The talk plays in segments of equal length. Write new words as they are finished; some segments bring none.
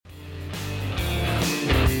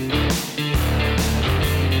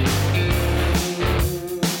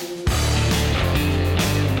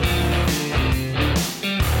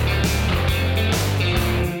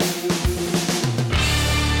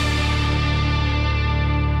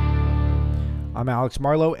I'm Alex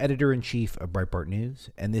Marlow, editor-in-chief of Breitbart News,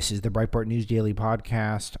 and this is the Breitbart News Daily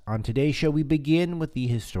Podcast. On today's show, we begin with the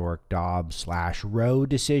historic Dobbs/Roe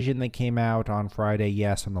decision that came out on Friday.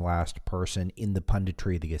 Yes, I'm the last person in the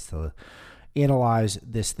punditry that gets to analyze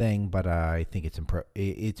this thing, but I think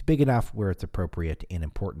it's big enough where it's appropriate and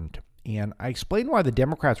important. And I explain why the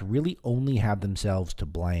Democrats really only have themselves to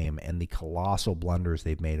blame and the colossal blunders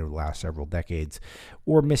they've made over the last several decades,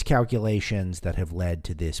 or miscalculations that have led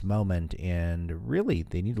to this moment. And really,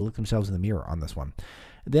 they need to look themselves in the mirror on this one.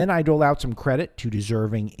 Then I dole out some credit to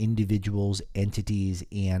deserving individuals, entities,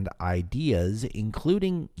 and ideas,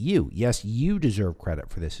 including you. Yes, you deserve credit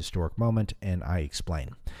for this historic moment, and I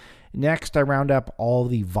explain. Next, I round up all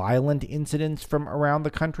the violent incidents from around the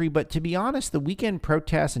country, but to be honest, the weekend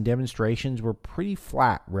protests and demonstrations were pretty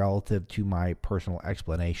flat relative to my personal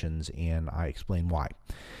explanations, and I explain why.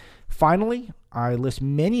 Finally, I list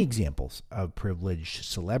many examples of privileged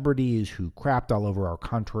celebrities who crapped all over our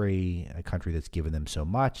country, a country that's given them so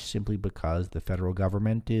much, simply because the federal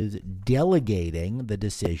government is delegating the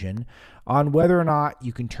decision on whether or not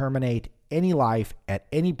you can terminate any life at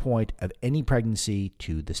any point of any pregnancy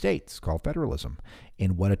to the states, called federalism.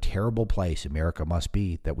 And what a terrible place America must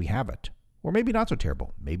be that we have it. Or maybe not so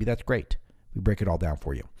terrible. Maybe that's great. We break it all down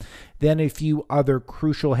for you. Then a few other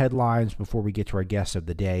crucial headlines before we get to our guest of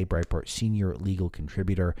the day, Breitbart Senior Legal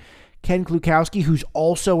Contributor Ken Klukowski, who's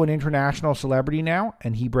also an international celebrity now,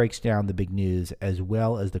 and he breaks down the big news as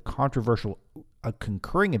well as the controversial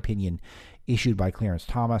concurring opinion issued by Clarence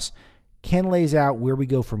Thomas. Ken lays out where we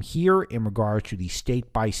go from here in regards to the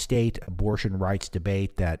state-by-state abortion rights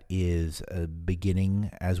debate that is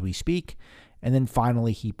beginning as we speak. And then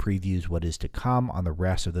finally, he previews what is to come on the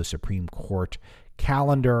rest of the Supreme Court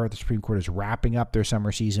calendar. The Supreme Court is wrapping up their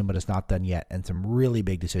summer season, but it's not done yet, and some really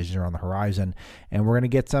big decisions are on the horizon. And we're going to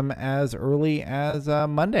get some as early as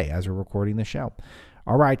Monday as we're recording the show.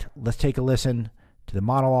 All right, let's take a listen to the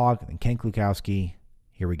monologue and Ken Klukowski.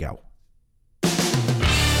 Here we go.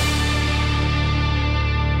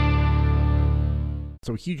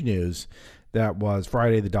 So huge news. That was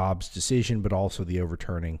Friday, the Dobbs decision, but also the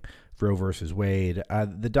overturning of Roe versus Wade.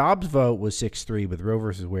 The Dobbs vote was 6-3, but the Roe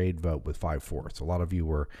versus Wade vote was 5-4. So a lot of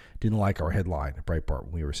you didn't like our headline at Breitbart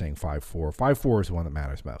when we were saying 5-4. 5-4 is the one that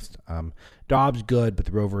matters most. Dobbs good, but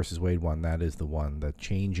the Roe versus Wade one, that is the one that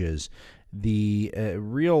changes the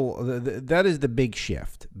that is the big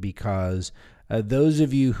shift, because those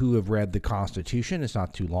of you who have read the Constitution, it's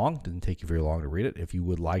not too long. It didn't take you very long to read it. If you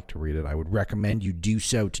would like to read it, I would recommend you do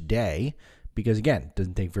so today because, again, it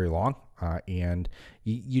doesn't take very long. And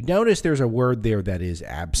you notice there's a word there that is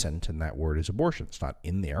absent, and that word is abortion. It's not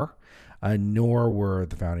in there, nor were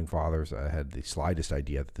the Founding Fathers had the slightest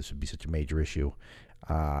idea that this would be such a major issue.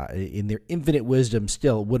 In their infinite wisdom,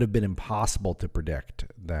 still, it would have been impossible to predict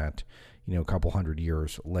that, a couple hundred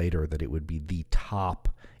years later, that it would be the top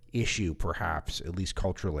issue, perhaps, at least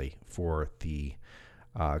culturally, for the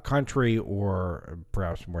country, or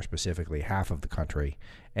perhaps more specifically, half of the country.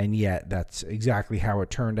 And yet that's exactly how it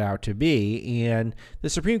turned out to be. And the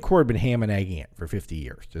Supreme Court had been ham and egging it for 50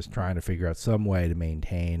 years, just trying to figure out some way to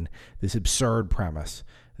maintain this absurd premise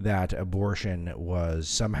that abortion was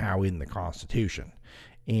somehow in the Constitution.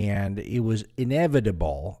 And it was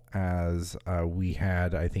inevitable, as we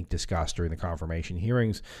had, I think, discussed during the confirmation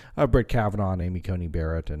hearings of Brett Kavanaugh and Amy Coney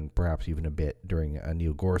Barrett, and perhaps even a bit during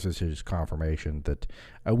Neil Gorsuch's confirmation, that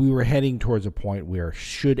we were heading towards a point where,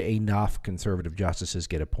 should enough conservative justices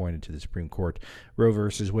get appointed to the Supreme Court, Roe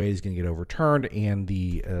versus Wade is going to get overturned, and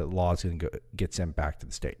the law is going to get sent back to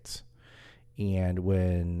the states. And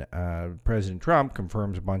when President Trump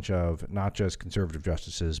confirms a bunch of not just conservative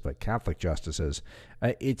justices, but Catholic justices,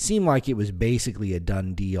 it seemed like it was basically a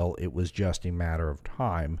done deal. It was just a matter of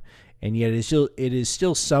time. And yet it is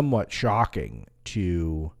still somewhat shocking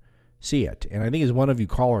to see it. And I think, as one of you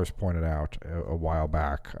callers pointed out a while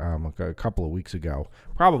back, a couple of weeks ago,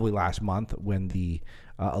 probably last month, when the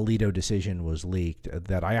Alito decision was leaked,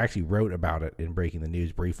 that I actually wrote about it in Breaking the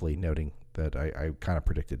News briefly, noting that I kind of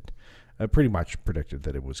pretty much predicted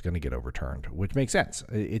that it was going to get overturned, which makes sense.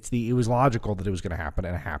 It was logical that it was going to happen,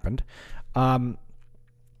 and it happened.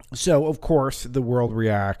 So, of course, the world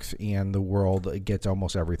reacts, and the world gets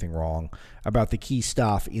almost everything wrong about the key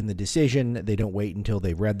stuff in the decision. They don't wait until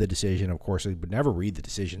they've read the decision. Of course, they would never read the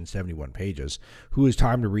decision in 71 pages. Who has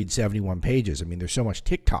time to read 71 pages? I mean, there's so much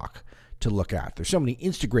TikTok to look at. There's so many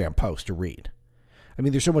Instagram posts to read. I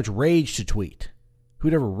mean, there's so much rage to tweet.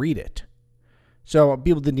 Who'd ever read it? So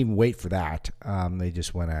people didn't even wait for that. They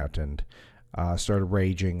just went out and started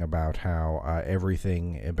raging about how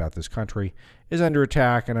everything about this country is under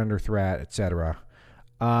attack and under threat, etc.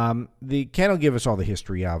 Ken will give us all the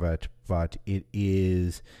history of it, but it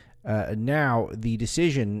is now the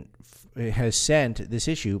decision has sent this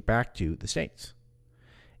issue back to the states.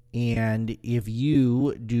 And if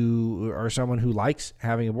you are someone who likes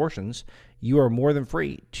having abortions, you are more than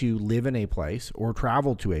free to live in a place or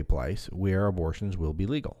travel to a place where abortions will be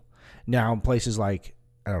legal. Now, in places like,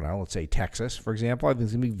 I don't know, let's say Texas, for example, I think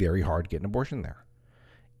it's going to be very hard to get an abortion there.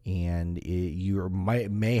 And you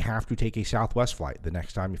may have to take a Southwest flight the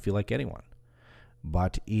next time you feel like getting one.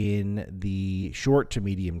 But in the short to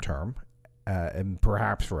medium term, and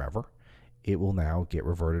perhaps forever, it will now get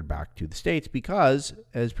reverted back to the states because,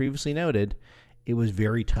 as previously noted, it was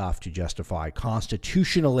very tough to justify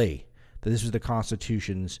constitutionally that this was the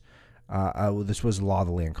Constitution's, this was the law of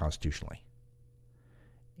the land constitutionally.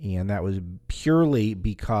 And that was purely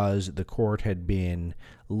because the court had been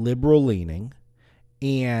liberal-leaning,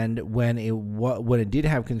 and when it did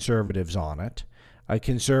have conservatives on it,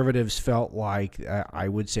 conservatives felt like, I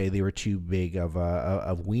would say, they were too big of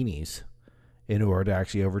weenies in order to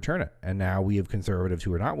actually overturn it. And now we have conservatives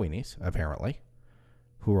who are not weenies, apparently,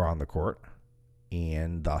 who are on the court,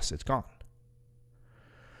 and thus it's gone.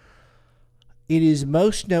 It is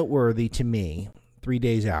most noteworthy to me, 3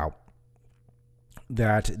 days out,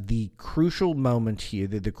 that the crucial moment here,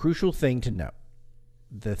 the crucial thing to note,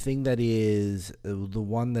 the thing that is the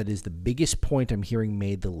one that is the biggest point I'm hearing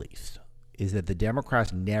made the least, is that the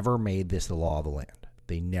Democrats never made this the law of the land.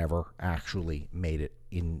 They never actually made it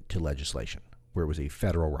into legislation where it was a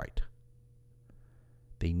federal right.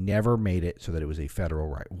 They never made it so that it was a federal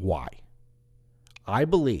right. Why? I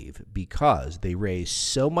believe because they raised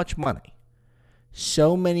so much money,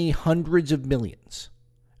 so many hundreds of millions,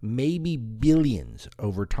 maybe billions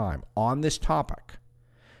over time on this topic,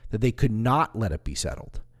 that they could not let it be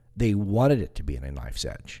settled. They wanted it to be in a knife's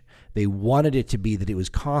edge. They wanted it to be that it was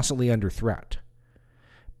constantly under threat.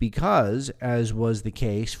 Because, as was the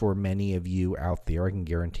case for many of you out there, I can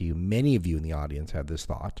guarantee you many of you in the audience had this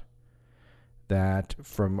thought, that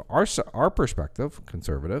from our perspective,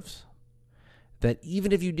 conservatives, that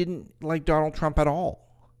even if you didn't like Donald Trump at all,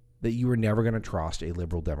 that you were never going to trust a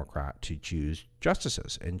liberal Democrat to choose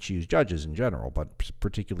justices and choose judges in general, but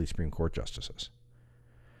particularly Supreme Court justices.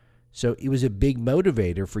 So it was a big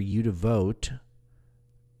motivator for you to vote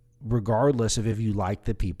regardless of if you like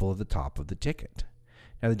the people at the top of the ticket.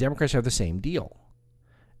 Now, the Democrats have the same deal.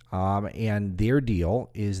 And their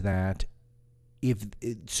deal is that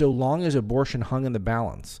so long as abortion hung in the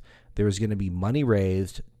balance, there was going to be money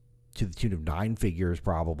raised to the tune of 9 figures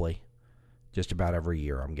probably, just about every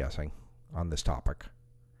year, I'm guessing, on this topic,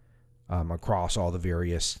 across all the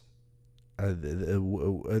various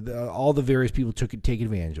people take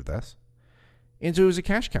advantage of this. And so it was a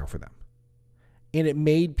cash cow for them. And it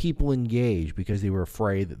made people engage because they were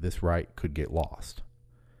afraid that this right could get lost.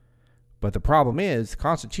 But the problem is, the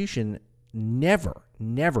Constitution never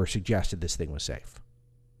suggested this thing was safe.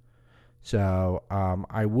 So I'm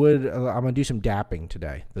going to do some dapping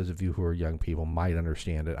today. Those of you who are young people might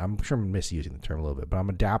understand it. I'm sure I'm misusing the term a little bit, but I'm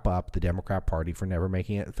going to dap up the Democrat Party for never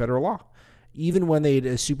making it federal law. Even when they had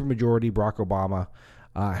a supermajority, Barack Obama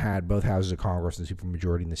had both houses of Congress and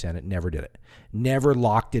supermajority in the Senate, never did it. Never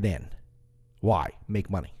locked it in. Why?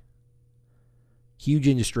 Make money. Huge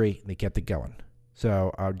industry, and they kept it going.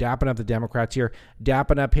 So dapping up the Democrats here,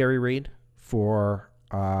 dapping up Harry Reid for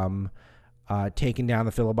taking down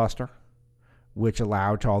the filibuster, which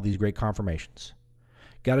allowed to all these great confirmations.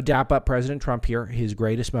 Got to dap up President Trump here, his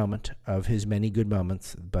greatest moment of his many good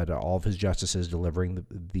moments, but all of his justices delivering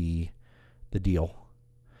the deal.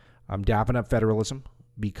 I'm dapping up federalism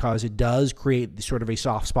because it does create sort of a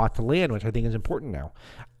soft spot to land, which I think is important now.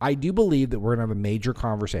 I do believe that we're going to have a major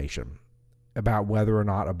conversation about whether or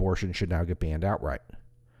not abortion should now get banned outright.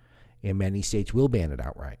 And many states will ban it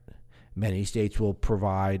outright. Many states will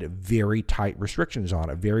provide very tight restrictions on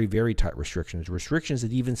it, very, very tight restrictions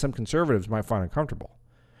that even some conservatives might find uncomfortable.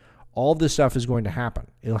 All this stuff is going to happen.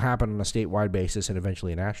 It'll happen on a statewide basis and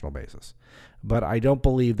eventually a national basis. But I don't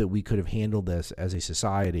believe that we could have handled this as a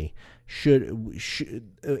society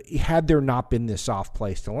had there not been this soft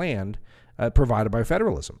place to land provided by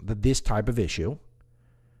federalism. That this type of issue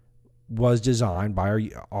was designed by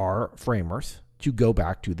our framers to go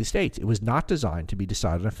back to the states. It was not designed to be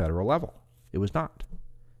decided on a federal level. It was not.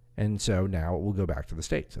 And so now it will go back to the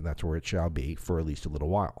states, and that's where it shall be for at least a little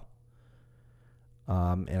while.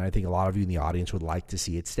 And I think a lot of you in the audience would like to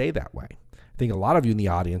see it stay that way. I think a lot of you in the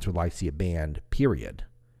audience would like to see it banned, period,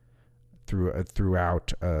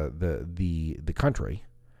 throughout the country.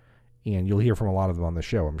 And you'll hear from a lot of them on the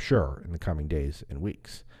show, I'm sure, in the coming days and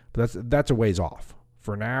weeks. But that's a ways off.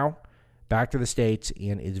 For now, back to the states,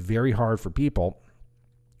 and it's very hard for people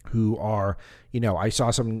who are, I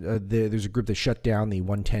saw there's a group that shut down the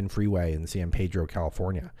 110 freeway in San Pedro,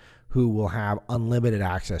 California, who will have unlimited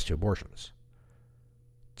access to abortions.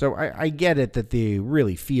 So I get it that they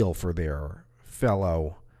really feel for their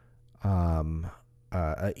fellow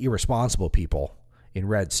irresponsible people in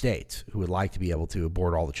red states who would like to be able to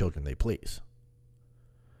abort all the children they please.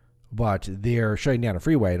 But they're shutting down a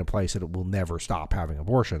freeway in a place that it will never stop having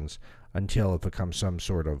abortions until it becomes some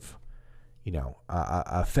sort of,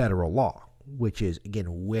 a federal law, which is,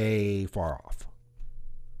 again, way far off.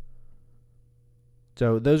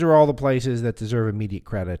 So those are all the places that deserve immediate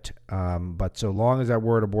credit. But so long as that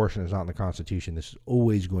word abortion is not in the Constitution, this is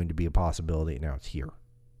always going to be a possibility. Now it's here.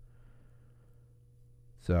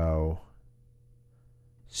 So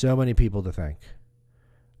many people to thank.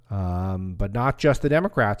 But not just the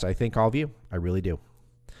Democrats. I think all of you. I really do.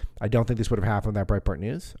 I don't think this would have happened without Breitbart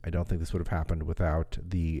News. I don't think this would have happened without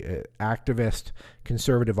the activist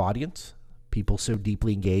conservative audience, people so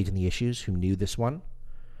deeply engaged in the issues who knew this one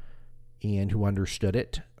and who understood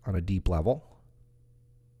it on a deep level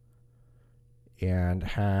and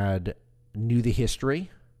knew the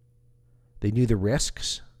history. They knew the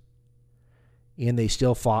risks, and they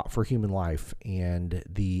still fought for human life and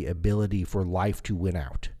the ability for life to win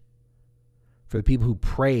out. For the people who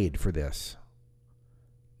prayed for this,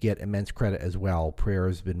 get immense credit as well. Prayer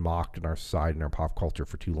has been mocked in our society and our pop culture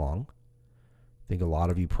for too long. I think a lot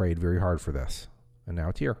of you prayed very hard for this, and now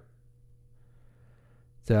it's here.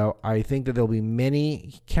 So I think that there'll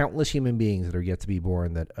be countless human beings that are yet to be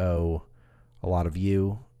born that owe a lot of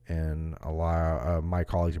you and a lot of my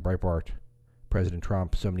colleagues at Breitbart, President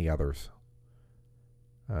Trump, so many others.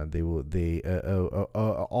 All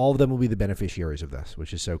of them will be the beneficiaries of this,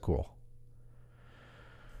 which is so cool.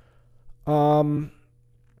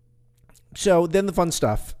 So then the fun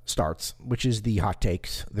stuff starts, which is the hot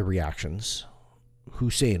takes, the reactions,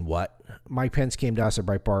 who's saying what. Mike Pence came to us at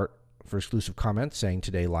Breitbart for exclusive comments saying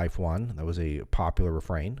today life won. That was a popular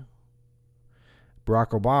refrain.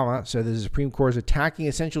 Barack Obama said that the Supreme Court is attacking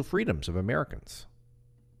essential freedoms of Americans.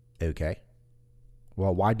 Okay.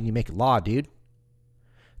 Well, why didn't you make it law, dude?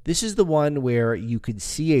 This is the one where you could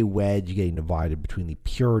see a wedge getting divided between the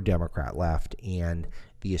pure Democrat left and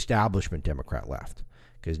the establishment Democrat left.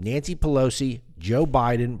 Because Nancy Pelosi, Joe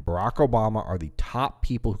Biden, Barack Obama are the top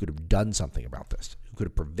people who could have done something about this, who could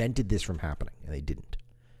have prevented this from happening, and they didn't.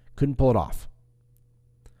 Couldn't pull it off.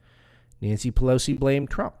 Nancy Pelosi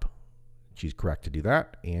blamed Trump. She's correct to do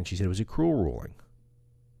that, and she said it was a cruel ruling.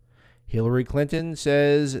 Hillary Clinton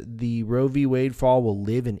says the Roe v. Wade fall will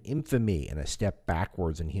live in infamy and a step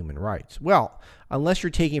backwards in human rights. Well, unless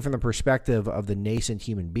you're taking it from the perspective of the nascent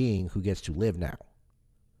human being who gets to live now.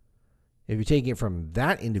 If you're taking it from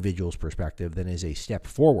that individual's perspective, then is a step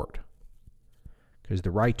forward. Because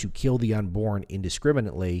the right to kill the unborn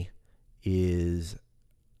indiscriminately is,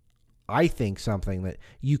 I think, something that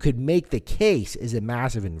you could make the case is a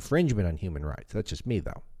massive infringement on human rights. That's just me,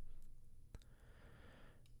 though.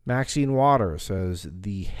 Maxine Waters says,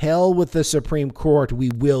 the hell with the Supreme Court, we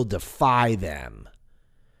will defy them.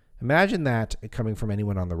 Imagine that coming from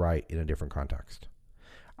anyone on the right in a different context.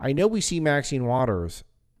 I know we see Maxine Waters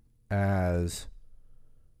as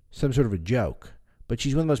some sort of a joke, but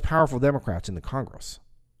she's one of the most powerful Democrats in the Congress.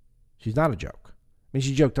 She's not a joke. I mean,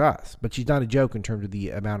 she's a joke to us, but she's not a joke in terms of the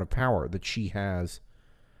amount of power that she has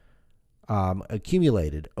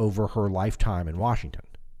accumulated over her lifetime in Washington.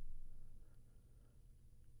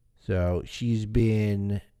 So she's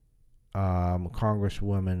been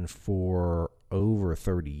Congresswoman for over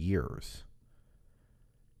 30 years.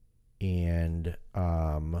 And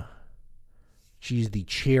she's the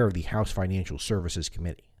chair of the House Financial Services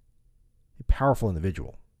Committee. A powerful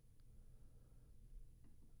individual.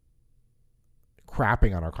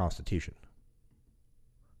 Crapping on our Constitution.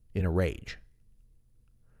 In a rage.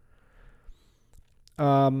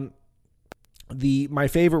 My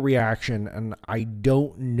favorite reaction, and I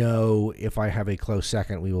don't know if I have a close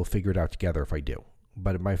second, we will figure it out together if I do.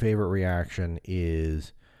 But my favorite reaction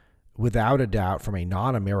is, without a doubt, from a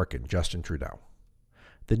non-American, Justin Trudeau.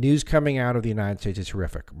 The news coming out of the United States is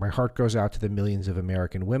horrific. My heart goes out to the millions of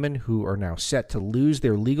American women who are now set to lose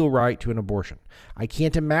their legal right to an abortion. I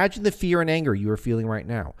can't imagine the fear and anger you are feeling right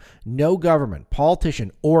now. No government,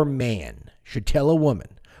 politician, or man should tell a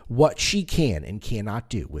woman what she can and cannot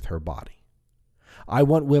do with her body. I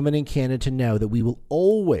want women in Canada to know that we will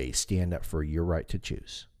always stand up for your right to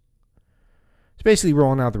choose. It's basically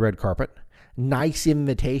rolling out the red carpet. Nice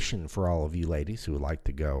invitation for all of you ladies who would like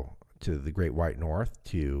to go to the Great White North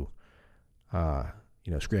to,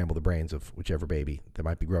 scramble the brains of whichever baby that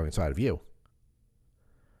might be growing inside of you.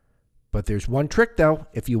 But there's one trick, though,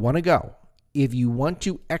 if you want to go, if you want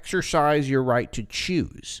to exercise your right to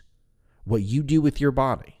choose what you do with your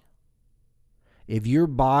body, if your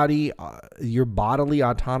bodily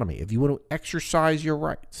autonomy, if you want to exercise your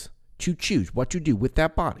rights to choose what to do with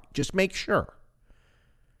that body, just make sure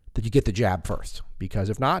that you get the jab first. Because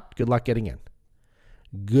if not, good luck getting in.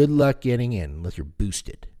 Good luck getting in unless you're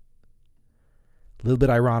boosted. A little bit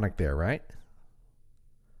ironic there, right?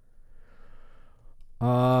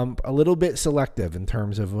 A little bit selective in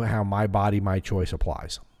terms of how my body, my choice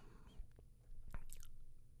applies.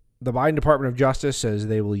 The Biden Department of Justice says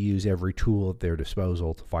they will use every tool at their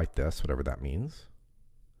disposal to fight this, whatever that means.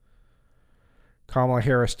 Kamala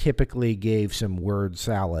Harris typically gave some word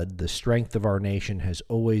salad. The strength of our nation has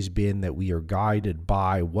always been that we are guided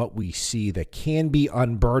by what we see that can be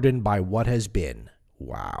unburdened by what has been.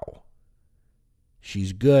 Wow.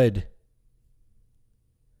 She's good.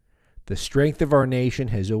 The strength of our nation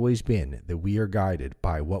has always been that we are guided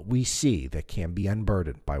by what we see that can be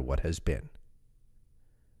unburdened by what has been.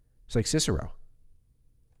 It's like Cicero.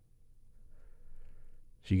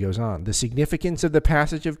 She goes on. The significance of the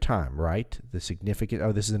passage of time, right? This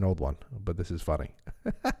is an old one, but this is funny.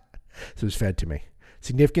 This was fed to me.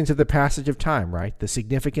 Significance of the passage of time, right? The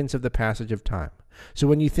significance of the passage of time. So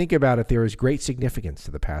when you think about it, there is great significance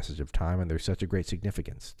to the passage of time, and there's such a great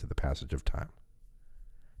significance to the passage of time.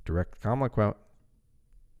 Direct Kamala quote.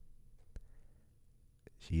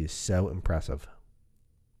 She is so impressive.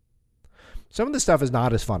 Some of the stuff is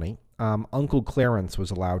not as funny. Uncle Clarence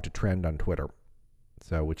was allowed to trend on Twitter,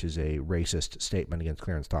 which is a racist statement against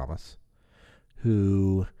Clarence Thomas,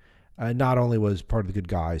 who not only was part of the good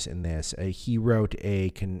guys in this, he wrote a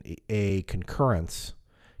concurrence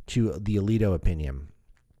to the Alito opinion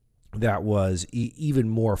that was even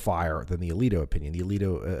more fire than the Alito opinion. The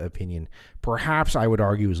Alito opinion, perhaps I would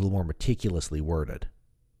argue, is a little more meticulously worded,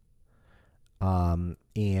 and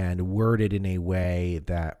worded in a way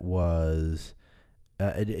that was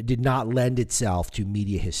it did not lend itself to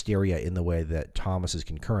media hysteria in the way that Thomas's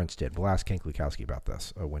concurrence did. We'll ask Ken Klukowski about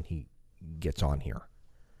this when he gets on here.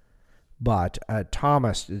 But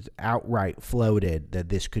Thomas outright floated that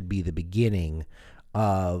this could be the beginning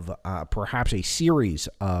of perhaps a series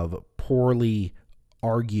of poorly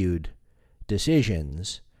argued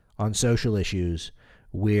decisions on social issues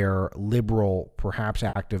where liberal, perhaps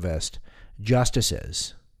activist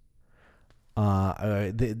justices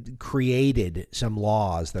created some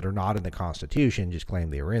laws that are not in the Constitution, just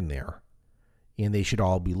claim they were in there, and they should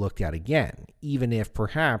all be looked at again. Even if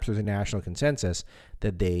perhaps there's a national consensus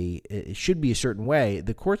that it should be a certain way,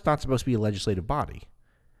 the court's not supposed to be a legislative body.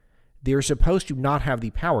 They're supposed to not have the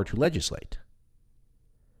power to legislate.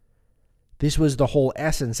 This was the whole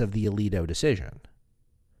essence of the Alito decision.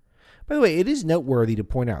 By the way, it is noteworthy to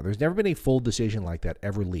point out there's never been a full decision like that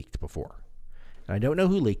ever leaked before. And I don't know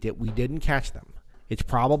who leaked it. We didn't catch them. It's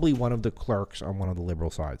probably one of the clerks on one of the liberal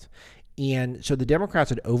sides. And so the Democrats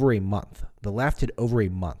had over a month. The left had over a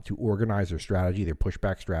month to organize their strategy, their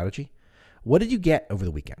pushback strategy. What did you get over the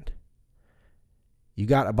weekend? You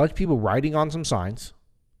got a bunch of people writing on some signs,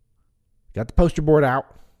 got the poster board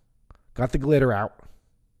out, got the glitter out,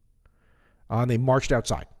 and they marched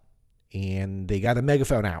outside. And they got a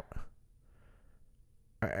megaphone out.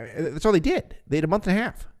 That's all they did. They had a month and a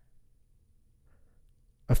half.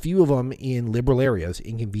 A few of them in liberal areas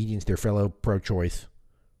inconvenienced their fellow pro-choice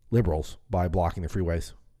liberals by blocking the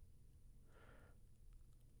freeways.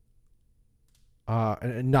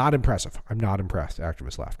 Not impressive. I'm not impressed,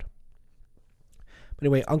 activist left. But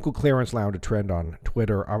anyway, Uncle Clarence allowed a trend on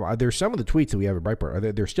Twitter. There's some of the tweets that we have at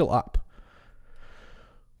Breitbart. They're still up.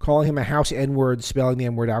 Calling him a house N-word, spelling the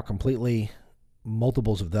N-word out completely.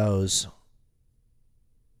 Multiples of those.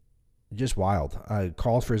 Just wild.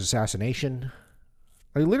 Calls for his assassination.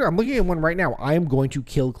 I'm looking at one right now. I am going to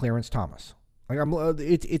kill Clarence Thomas.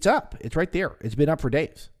 It's up. It's right there. It's been up for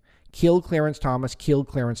days. Kill Clarence Thomas. Kill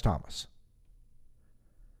Clarence Thomas.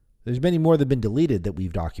 There's many more that have been deleted that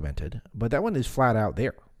we've documented, but that one is flat out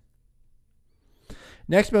there.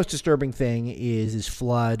 Next most disturbing thing is this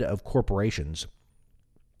flood of corporations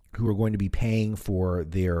who are going to be paying for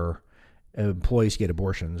their employees to get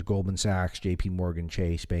abortions. Goldman Sachs, JP Morgan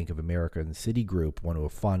Chase, Bank of America, and Citigroup want to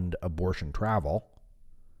fund abortion travel.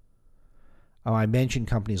 I mentioned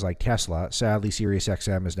companies like Tesla. Sadly,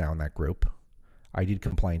 SiriusXM is now in that group. I did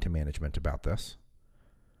complain to management about this.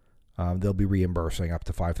 They'll be reimbursing up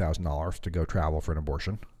to $5,000 to go travel for an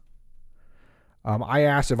abortion. I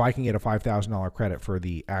asked if I can get a $5,000 credit for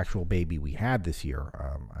the actual baby we had this year.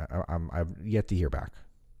 I've yet to hear back.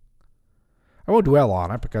 I won't dwell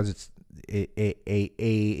on it because it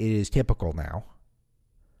is typical now.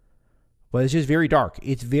 But it's just very dark.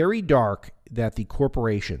 It's very dark that the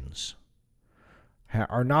corporations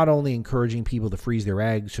are not only encouraging people to freeze their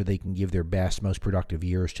eggs so they can give their best, most productive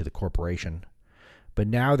years to the corporation, but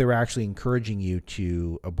now they're actually encouraging you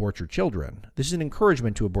to abort your children. This is an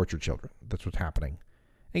encouragement to abort your children. That's what's happening.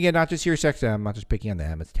 Again, not just SiriusXM, not just picking on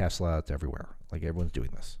them. It's Tesla. It's everywhere. Like, everyone's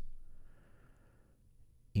doing this.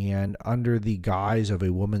 And under the guise of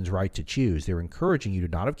a woman's right to choose, they're encouraging you to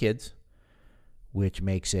not have kids, which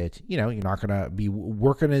makes it, you're not going to be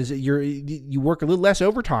working you work a little less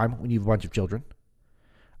overtime when you have a bunch of children.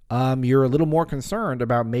 You're a little more concerned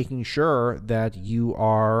about making sure that you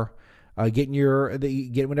are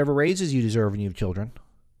getting whatever raises you deserve when you have children.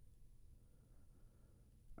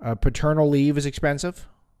 Paternal leave is expensive.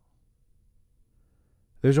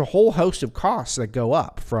 There's a whole host of costs that go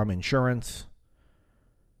up from insurance.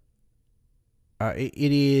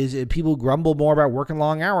 People grumble more about working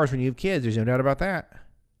long hours when you have kids. There's no doubt about that.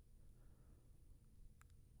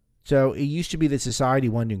 So it used to be that society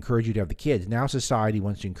wanted to encourage you to have the kids. Now society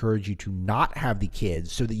wants to encourage you to not have the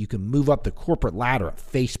kids so that you can move up the corporate ladder at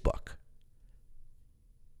Facebook.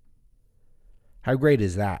 How great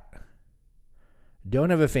is that?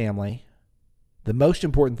 Don't have a family. The most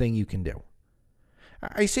important thing you can do.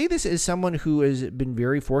 I say this as someone who has been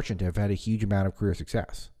very fortunate to have had a huge amount of career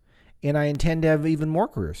success. And I intend to have even more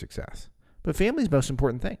career success. But family is the most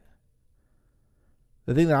important thing.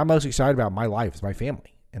 The thing that I'm most excited about in my life is my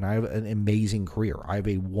family. And I have an amazing career. I have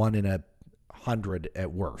a 1 in 100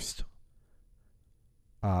 at worst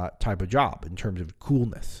type of job in terms of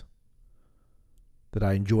coolness that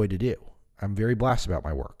I enjoy to do. I'm very blessed about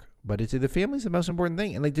my work. But the family's the most important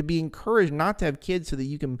thing. And to be encouraged not to have kids so that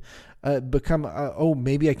you can become,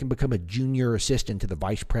 maybe I can become a junior assistant to the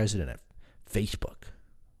vice president at Facebook,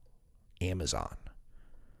 Amazon.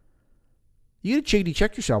 You got to chickadee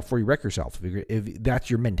check yourself before you wreck yourself if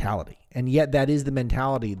that's your mentality. And yet that is the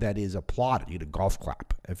mentality that is applauded. You get a golf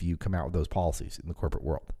clap if you come out with those policies in the corporate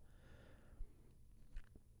world.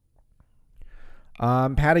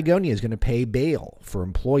 Patagonia is going to pay bail for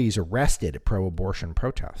employees arrested at pro-abortion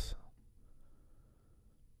protests.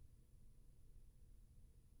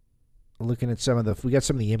 Looking at we got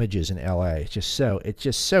some of the images in LA. It's just so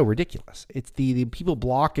ridiculous. It's the people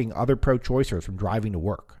blocking other pro-choicers from driving to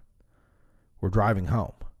work or driving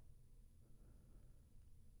home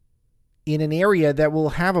in an area that will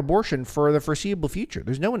have abortion for the foreseeable future.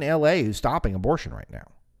 There's no one in LA who's stopping abortion right now.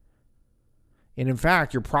 And in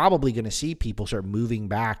fact, you're probably going to see people start moving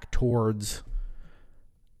back towards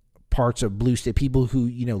parts of blue state. People who,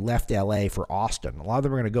 left LA for Austin. A lot of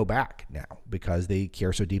them are going to go back now because they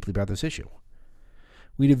care so deeply about this issue.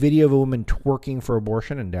 We had a video of a woman twerking for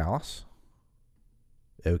abortion in Dallas.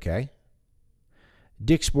 Okay.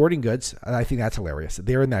 Dick's Sporting Goods, I think that's hilarious.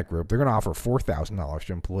 They're in that group. They're going to offer $4,000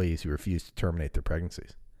 to employees who refuse to terminate their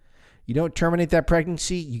pregnancies. You don't terminate that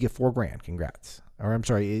pregnancy, you get $4,000. Congrats. Or I'm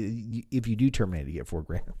sorry, if you do terminate it, you get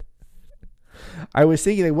 $4,000. I was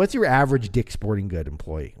thinking, what's your average Dick's Sporting Good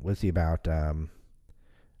employee? What's he about?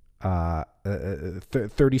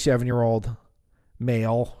 37-year-old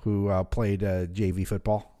male who played JV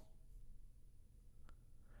football.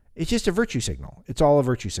 It's just a virtue signal. It's all a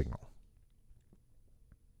virtue signal.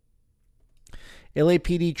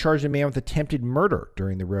 LAPD charged a man with attempted murder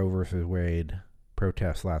during the Roe versus Wade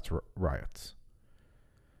protest riots.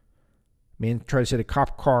 Man tried to set a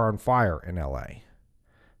cop car on fire in LA.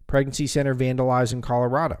 Pregnancy center vandalized in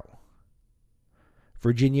Colorado.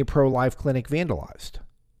 Virginia pro-life clinic vandalized.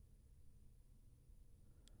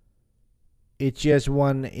 It's just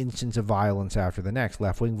one instance of violence after the next,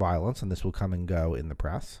 left-wing violence, and this will come and go in the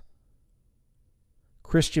press.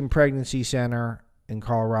 Christian pregnancy center in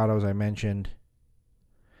Colorado, as I mentioned.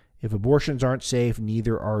 If abortions aren't safe,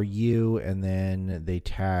 neither are you. And then they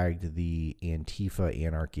tagged the Antifa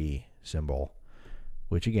anarchy symbol,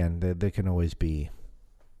 which again, that can always be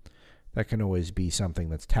something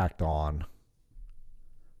that's tacked on.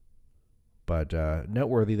 But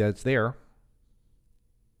noteworthy that it's there.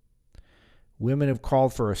 Women have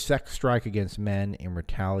called for a sex strike against men in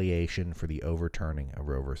retaliation for the overturning of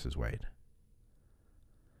Roe versus Wade.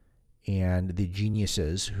 And the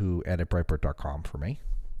geniuses who edit Breitbart.com for me,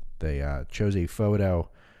 they chose a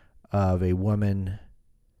photo of a woman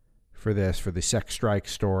for the sex strike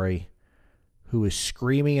story who is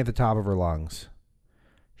screaming at the top of her lungs.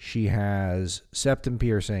 She has septum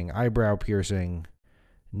piercing, eyebrow piercing,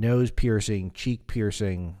 nose piercing, cheek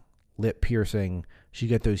piercing, lip piercing. She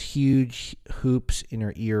got those huge hoops in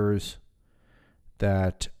her ears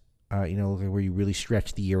that, where you really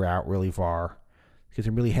stretch the ear out really far. She got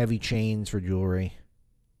some really heavy chains for jewelry.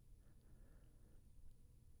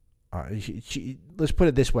 Let's put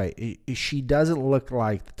it this way. She doesn't look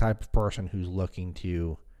like the type of person who's looking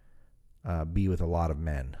to be with a lot of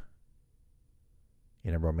men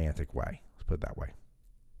in a romantic way. Let's put it that way.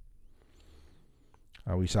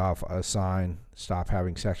 We saw a sign, stop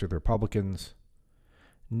having sex with Republicans.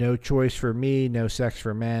 No choice for me, no sex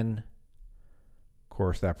for men. Of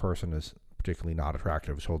course, that person is particularly not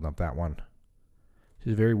attractive. Is holding up that one.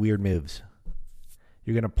 These are very weird moves.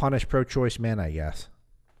 You're going to punish pro-choice men, I guess.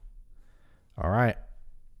 All right.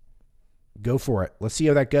 Go for it. Let's see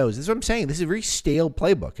how that goes. This is what I'm saying. This is a very stale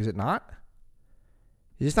playbook, is it not?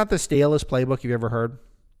 Is this not the stalest playbook you've ever heard?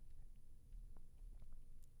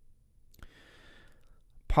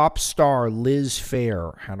 Pop star Liz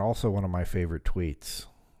Phair had also one of my favorite tweets.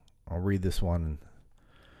 I'll read this one,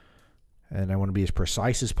 and I want to be as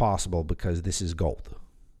precise as possible because this is gold.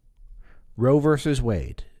 Roe versus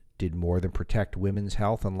Wade did more than protect women's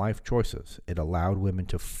health and life choices. It allowed women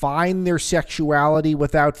to find their sexuality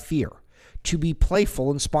without fear, to be playful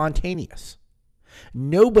and spontaneous.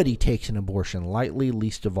 Nobody takes an abortion lightly,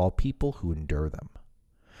 least of all people who endure them.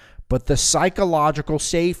 But the psychological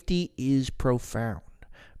safety is profound.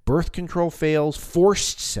 Birth control fails,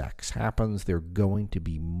 forced sex happens. They're going to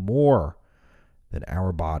be more than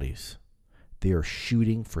our bodies. They are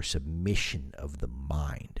shooting for submission of the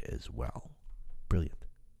mind as well. Brilliant.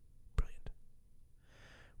 Brilliant.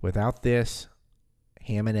 Without this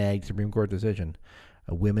ham and egg Supreme Court decision,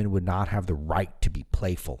 women would not have the right to be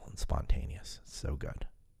playful and spontaneous. It's so good.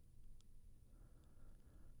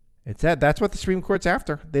 That's what the Supreme Court's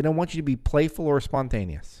after. They don't want you to be playful or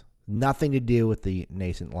spontaneous. Nothing to do with the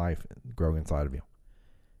nascent life growing inside of you.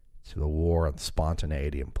 It's the war on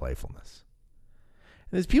spontaneity and playfulness.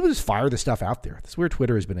 And there's people just fire this stuff out there. This is where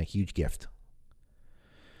Twitter has been a huge gift.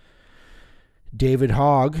 David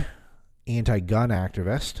Hogg, anti-gun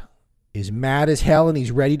activist, is mad as hell and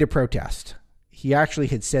he's ready to protest. He actually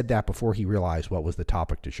had said that before he realized what was the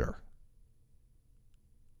topic du jour.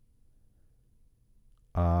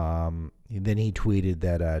 Then he tweeted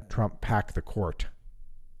that Trump packed the court.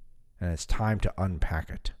 And it's time to unpack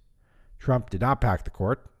it. Trump did not pack the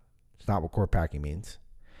court. It's not what court packing means.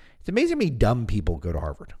 It's amazing how many dumb people go to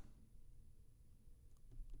Harvard.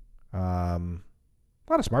 A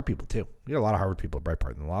lot of smart people, too. You get a lot of Harvard people at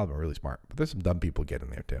Breitbart, and a lot of them are really smart. But there's some dumb people get in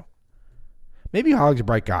there, too. Maybe Hogg's a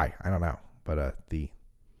bright guy. I don't know. But he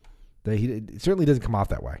certainly doesn't come off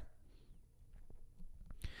that way.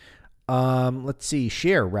 Let's see.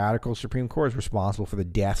 Cher, radical Supreme Court is responsible for the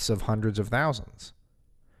deaths of hundreds of thousands.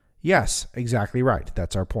 Yes, exactly right.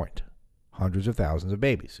 That's our point. Hundreds of thousands of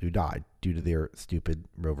babies who died due to their stupid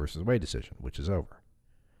Roe versus Wade decision, which is over.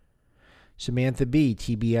 Samantha Bee,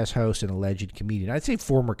 TBS host and alleged comedian. I'd say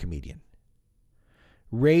former comedian.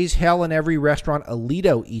 Raise hell in every restaurant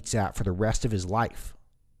Alito eats at for the rest of his life.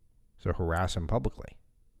 So harass him publicly.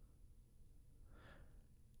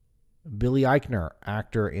 Billy Eichner,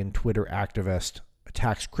 actor and Twitter activist,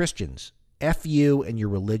 attacks Christians. F you and your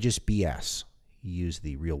religious BS. He used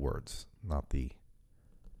the real words, not the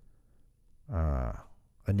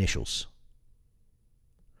initials.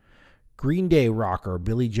 Green Day rocker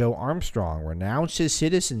Billy Joe Armstrong renounced his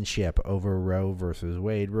citizenship over Roe versus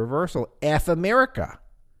Wade reversal. F America.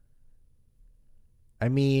 I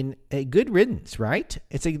mean, a good riddance, right?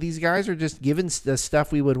 It's like these guys are just given the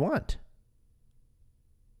stuff we would want.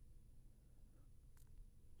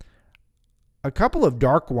 A couple of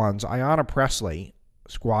dark ones. Ayanna Pressley,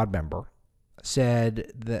 squad member,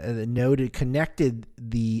 said connected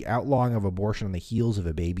the outlawing of abortion on the heels of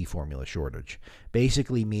a baby formula shortage,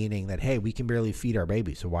 basically meaning that, hey, we can barely feed our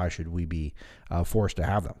babies, so why should we be forced to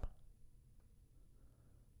have them?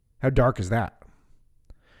 How dark is that?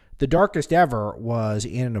 The darkest ever was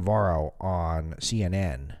Ana Navarro on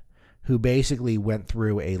CNN, who basically went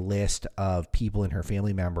through a list of people and her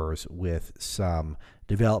family members with some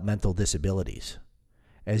developmental disabilities,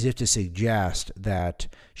 as if to suggest that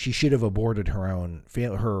she should have aborted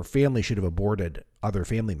her family should have aborted other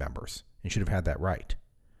family members and should have had that right.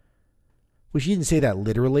 Well, she didn't say that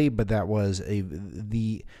literally, but that was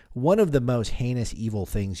one of the most heinous evil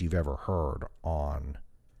things you've ever heard on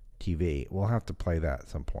TV. We'll have to play that at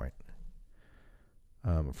some point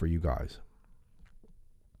for you guys.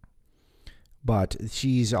 But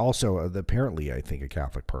she's also apparently, I think, a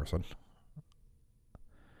Catholic person.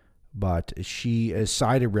 But she has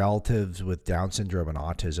cited relatives with Down syndrome and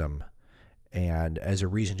autism and as a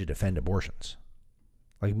reason to defend abortions.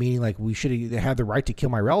 Like, meaning like we should have the right to kill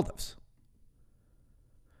my relatives.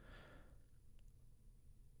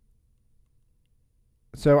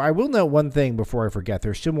 So I will note one thing before I forget.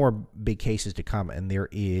 There's still more big cases to come, and there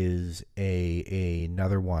is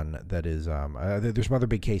another one that is there's some other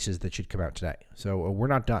big cases that should come out today. So we're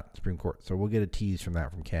not done, Supreme Court. So we'll get a tease from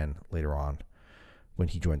that from Ken later on when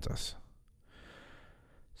he joins us.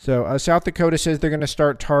 So South Dakota says they're going to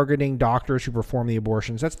start targeting doctors who perform the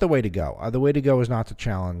abortions. That's the way to go. The way to go is not to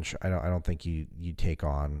challenge. I don't think you take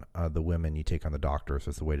on the women. You take on the doctors.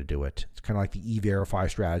 That's the way to do it. It's kind of like the E-Verify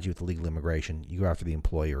strategy with illegal immigration. You go after the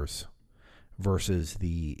employers versus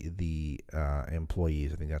the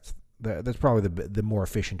employees. I think that's probably the more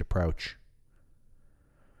efficient approach.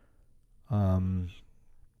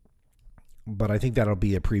 But I think that'll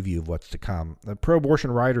be a preview of what's to come. The pro-abortion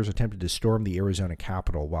rioters attempted to storm the Arizona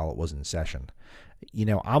Capitol while it was in session.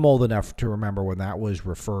 I'm old enough to remember when that was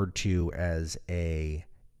referred to as a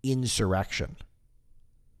insurrection.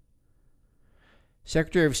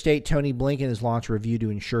 Secretary of State Tony Blinken has launched a review to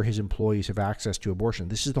ensure his employees have access to abortion.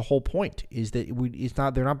 This is the whole point, is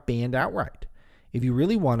that they're not banned outright. If you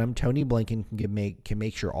really want them, Tony Blinken can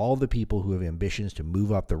make sure all the people who have ambitions to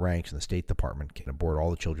move up the ranks in the State Department can abort all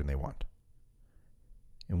the children they want.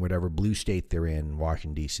 In whatever blue state they're in,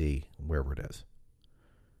 Washington, D.C., wherever it is.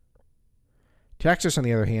 Texas, on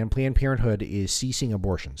the other hand, Planned Parenthood is ceasing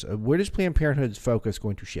abortions. Where does Planned Parenthood's focus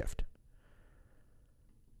going to shift?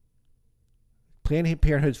 Planned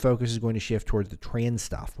Parenthood's focus is going to shift towards the trans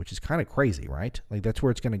stuff, which is kind of crazy, right? Like, that's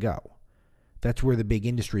where it's going to go. That's where the big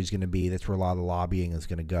industry is going to be. That's where a lot of the lobbying is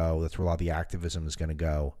going to go. That's where a lot of the activism is going to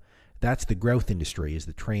go. That's the growth industry, is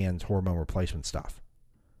the trans hormone replacement stuff.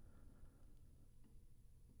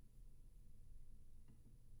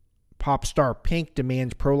 Pop star Pink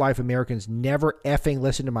demands pro-life Americans never effing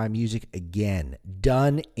listen to my music again.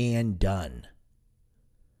 Done and done.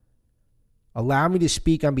 Allow me to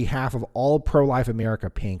speak on behalf of all of pro-life America,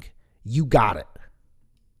 Pink. You got it.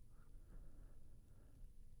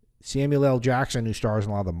 Samuel L. Jackson, who stars in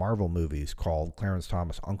a lot of the Marvel movies, called Clarence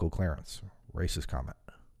Thomas Uncle Clarence. Racist comment.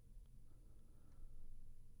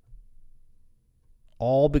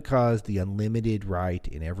 All because the unlimited right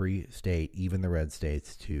in every state, even the red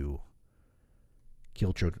states, to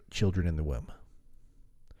kill children in the womb.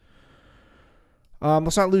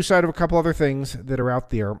 Let's not lose sight of a couple other things that are out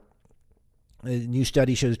there. A new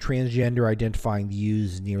study shows transgender identifying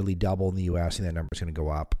views nearly double in the U.S., and that number is going to go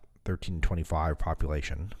up. 13 to 25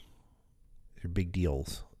 population. They're big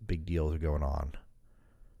deals. Big deals are going on.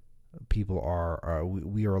 People are,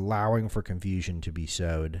 we are allowing for confusion to be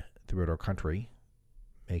sowed throughout our country,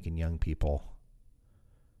 making young people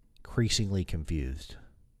increasingly confused.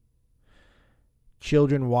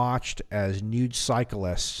 Children watched as nude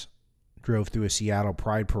cyclists drove through a Seattle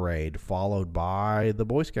Pride Parade, followed by the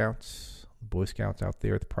Boy Scouts. Boy Scouts out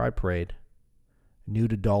there at the Pride Parade.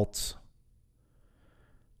 Nude adults.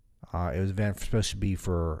 It was supposed to be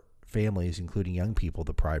for families, including young people,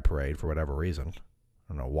 the Pride Parade, for whatever reason. I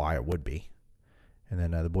don't know why it would be. And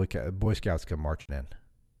then the Boy Scouts come marching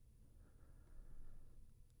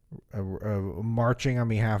in. Marching on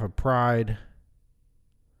behalf of Pride.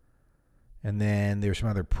 And then there's some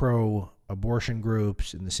other pro-abortion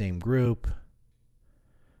groups in the same group.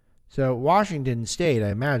 So Washington State, I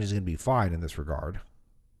imagine, is going to be fine in this regard.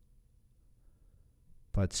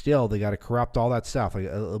 But still, they got to corrupt all that stuff. Like,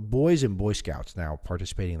 boys and Boy Scouts now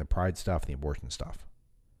participating in the Pride stuff and the abortion stuff.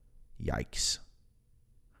 Yikes.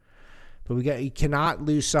 But you cannot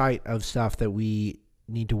lose sight of stuff that we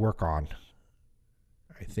need to work on.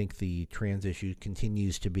 I think the trans issue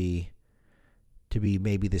continues to be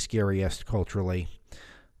maybe the scariest culturally.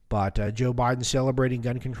 But Joe Biden celebrating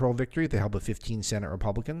gun control victory at the help of 15 Senate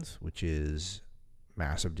Republicans, which is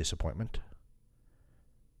massive disappointment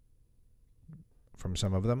from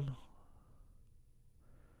some of them.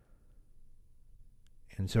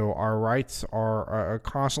 And so our rights are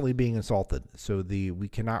constantly being insulted. So we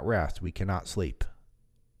cannot rest. We cannot sleep.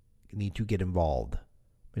 We need to get involved.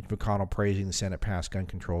 Mitch McConnell praising the Senate passed gun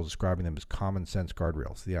controls, describing them as common sense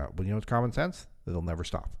guardrails. Yeah, well, you know what's common sense? They'll never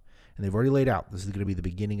stop. And they've already laid out, this is going to be the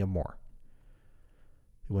beginning of more.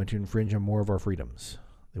 They want to infringe on more of our freedoms.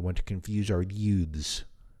 They want to confuse our youths.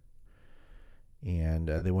 And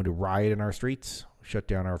they want to riot in our streets, shut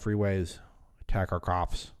down our freeways, attack our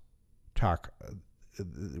cops, attack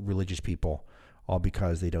religious people, all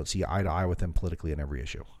because they don't see eye to eye with them politically on every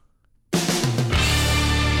issue.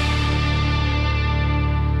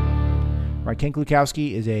 Right, Ken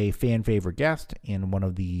Klukowski is a fan favorite guest and one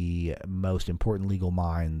of the most important legal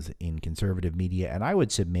minds in conservative media, and I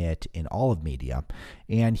would submit in all of media.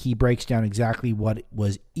 And he breaks down exactly what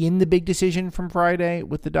was in the big decision from Friday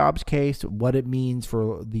with the Dobbs case, what it means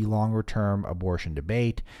for the longer term abortion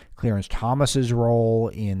debate, Clarence Thomas's role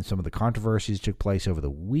in some of the controversies that took place over the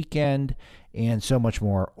weekend, and so much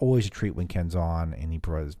more. Always a treat when Ken's on, and he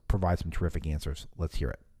provides some terrific answers. Let's hear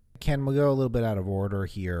it. Ken, we'll go a little bit out of order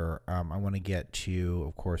here. I want to get to,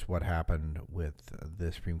 of course, what happened with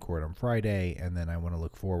the Supreme Court on Friday, and then I want to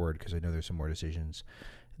look forward because I know there's some more decisions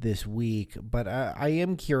this week. But I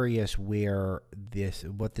am curious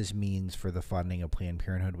what this means for the funding of Planned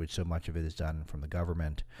Parenthood, which so much of it is done from the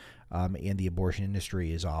government. And the abortion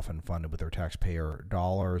industry is often funded with our taxpayer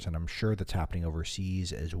dollars, and I'm sure that's happening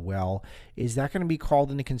overseas as well. Is that going to be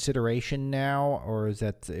called into consideration now, or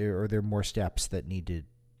are there more steps that need to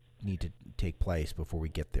take place before we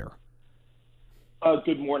get there?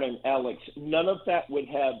 Good morning, Alex. None of that would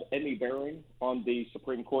have any bearing on the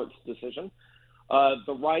Supreme Court's decision.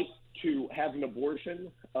 The right to have an abortion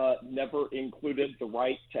never included the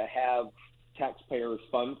right to have taxpayers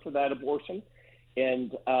fund for that abortion.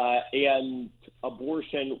 And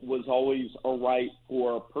abortion was always a right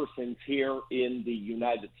for persons here in the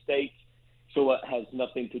United States, so it has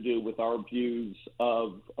nothing to do with our views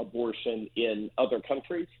of abortion in other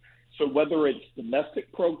countries. So whether it's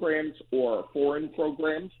domestic programs or foreign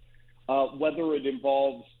programs, whether it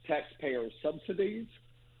involves taxpayer subsidies,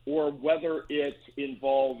 or whether it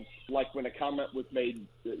involves, like when a comment was made,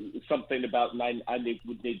 something about, and I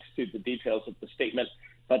would need to see the details of the statement,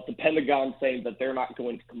 but the Pentagon saying that they're not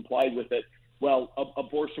going to comply with it. Well,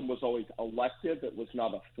 abortion was always elective. It was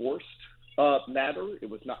not a forced matter. It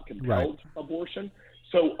was not compelled abortion.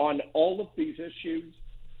 So on all of these issues,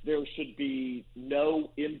 there should be no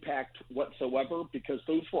impact whatsoever, because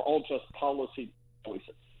those were all just policy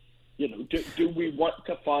choices. Do we want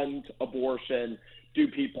to fund abortion? Do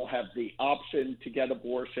people have the option to get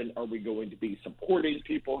abortion? Are we going to be supporting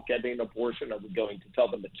people getting abortion? Are we going to tell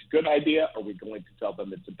them it's a good idea? Are we going to tell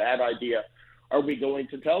them it's a bad idea? Are we going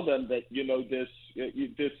to tell them that,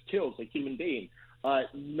 this kills a human being?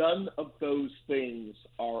 None of those things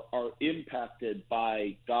are impacted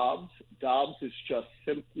by Dobbs. Dobbs is just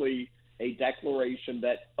simply a declaration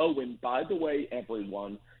that, and by the way,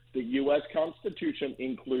 everyone, the U.S. Constitution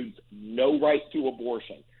includes no right to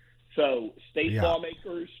abortion. So state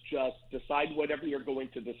lawmakers just decide whatever you're going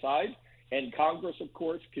to decide, and Congress, of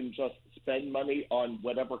course, can just spend money on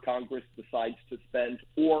whatever Congress decides to spend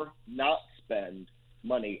or not spend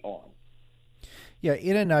money on. Yeah,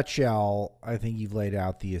 in a nutshell, I think you've laid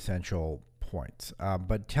out the essential points.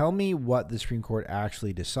 But tell me what the Supreme Court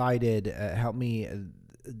actually decided. Help me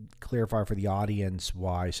clarify for the audience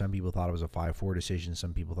why some people thought it was a 5-4 decision,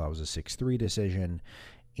 some people thought it was a 6-3 decision.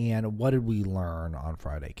 And what did we learn on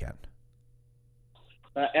Friday, Ken?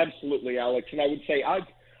 Absolutely, Alex. And I would say I've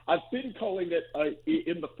been calling it,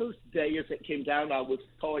 in the first day as it came down, I was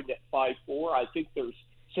calling it 5-4. I think there's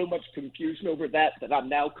so much confusion over that I'm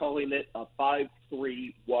now calling it a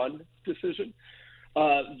 5-3-1 decision.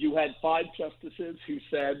 You had 5 justices who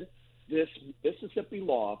said this Mississippi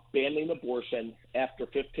law banning abortion after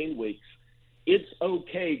 15 weeks, it's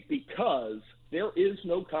okay because there is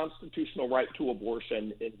no constitutional right to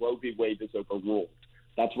abortion, and Roe v. Wade is overruled.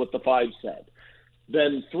 That's what the 5 said.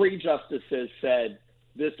 Then 3 justices said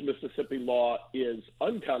this Mississippi law is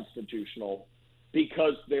unconstitutional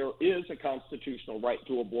because there is a constitutional right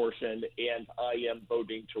to abortion, and I am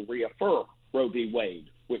voting to reaffirm Roe v. Wade,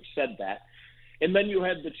 which said that. And then you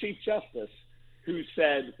had the Chief Justice who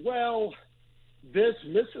said, well, this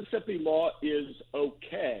Mississippi law is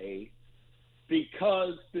okay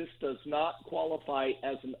because this does not qualify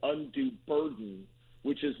as an undue burden,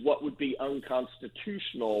 which is what would be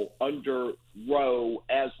unconstitutional under Roe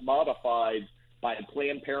as modified by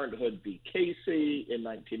Planned Parenthood v. Casey in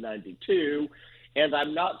 1992. And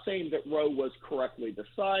I'm not saying that Roe was correctly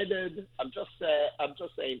decided. I'm just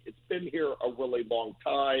saying it's been here a really long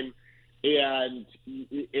time, and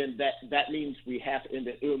that means we have, and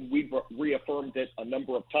we've reaffirmed it a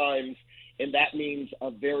number of times. And that means a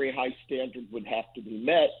very high standard would have to be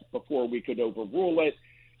met before we could overrule it.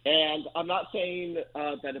 And I'm not saying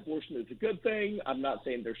that abortion is a good thing. I'm not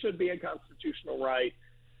saying there should be a constitutional right.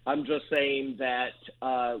 I'm just saying that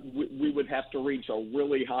we would have to reach a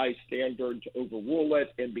really high standard to overrule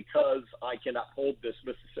it. And because I cannot hold this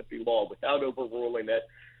Mississippi law without overruling it,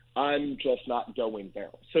 I'm just not going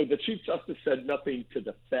there. So the Chief Justice said nothing to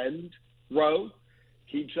defend Roe.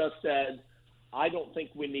 He just said, I don't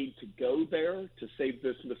think we need to go there to save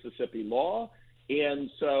this Mississippi law, and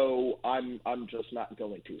so I'm just not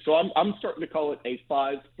going to. So I'm starting to call it a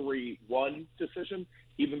 5-3-1 decision,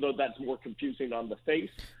 even though that's more confusing on the face.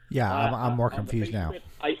 Yeah, I'm more confused now.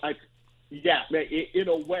 In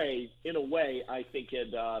a way, I think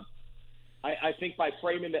it. I think by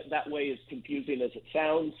framing it that way, as confusing as it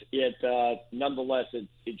sounds, nonetheless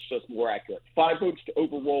it's just more accurate. 5 votes to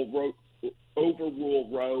overrule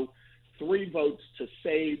Roe. 3 votes to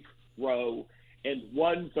save Roe, and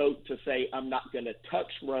 1 vote to say I'm not going to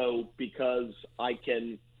touch Roe because I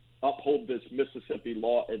can uphold this Mississippi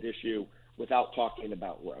law at issue without talking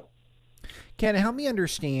about Roe. Ken, help me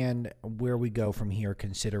understand where we go from here,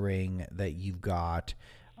 considering that you've got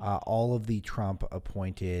all of the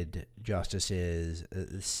Trump-appointed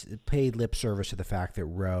justices paid lip service to the fact that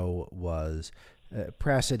Roe was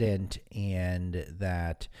precedent and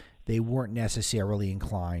that they weren't necessarily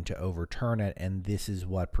inclined to overturn it, and this is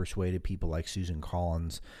what persuaded people like Susan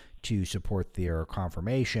Collins to support their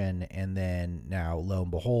confirmation. And then now, lo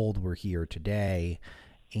and behold, we're here today.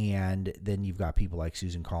 And then you've got people like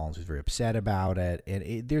Susan Collins who's very upset about it.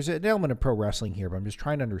 And there's an element of pro wrestling here, but I'm just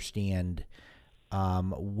trying to understand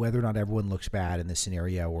whether or not everyone looks bad in this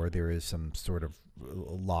scenario, or there is some sort of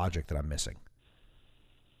logic that I'm missing.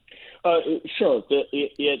 Sure.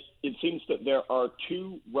 It seems that there are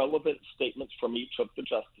two relevant statements from each of the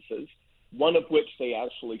justices, one of which they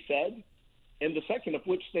actually said, and the second of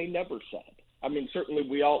which they never said. I mean, certainly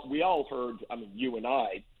we all heard, I mean, you and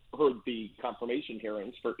I heard the confirmation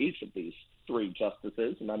hearings for each of these three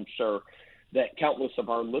justices, and I'm sure that countless of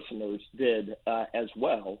our listeners did as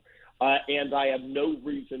well. And I have no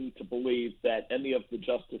reason to believe that any of the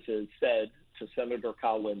justices said to Senator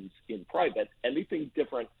Collins in private anything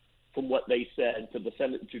different from what they said to the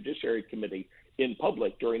Senate Judiciary Committee in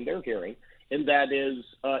public during their hearing, and that is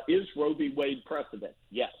Roe v. Wade precedent?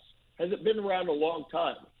 Yes. Has it been around a long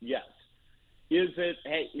time? Yes. Is it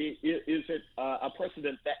a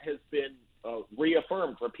precedent that has been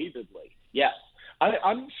reaffirmed repeatedly? Yes.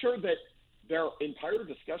 I'm sure that their entire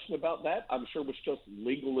discussion about that, I'm sure, was just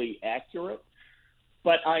legally accurate.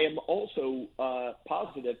 But I am also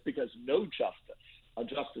positive, because no justice, a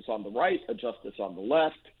justice on the right, a justice on the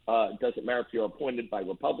left, doesn't matter if you're appointed by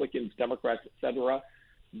Republicans, Democrats, etc.,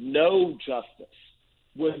 no justice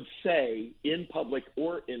would say in public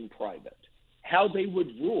or in private how they would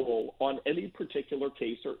rule on any particular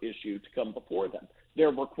case or issue to come before them.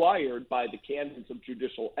 They're required by the canons of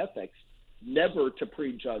judicial ethics never to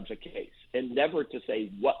prejudge a case and never to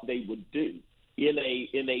say what they would do in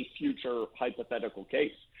a future hypothetical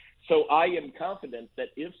case. So I am confident that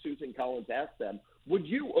if Susan Collins asked them, would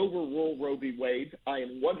you overrule Roe v. Wade, I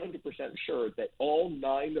am 100% sure that all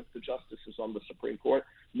 9 of the justices on the Supreme Court,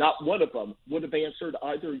 not one of them, would have answered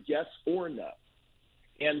either yes or no.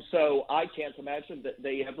 And so I can't imagine that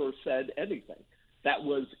they ever said anything that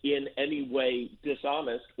was in any way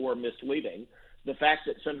dishonest or misleading. The fact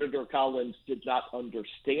that Senator Collins did not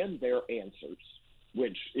understand their answers,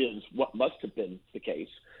 which is what must have been the case,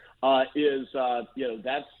 is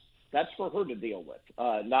that's for her to deal with,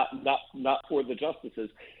 not for the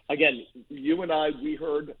justices. Again, you and I, we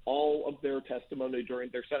heard all of their testimony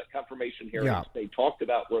during their Senate confirmation hearings. Yeah. They talked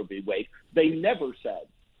about Roe v. Wade. They never said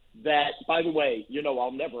that, by the way,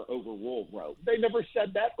 I'll never overrule Roe. They never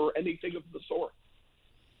said that or anything of the sort.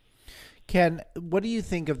 Ken, what do you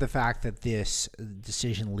think of the fact that this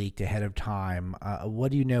decision leaked ahead of time?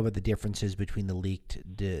 What do you know about the differences between the leaked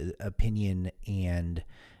opinion and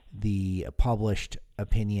the published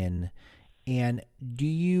opinion? And do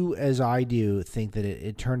you, as I do, think that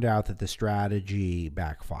it turned out that the strategy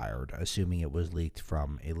backfired, assuming it was leaked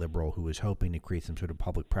from a liberal who was hoping to create some sort of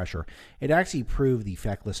public pressure? It actually proved the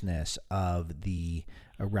fecklessness of the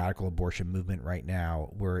radical abortion movement right now,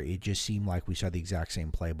 where it just seemed like we saw the exact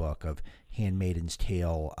same playbook of Handmaid's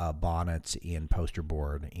Tale bonnets and poster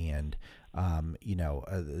board and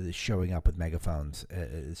showing up with megaphones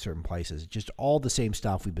at certain places. Just all the same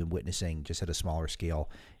stuff we've been witnessing, just at a smaller scale.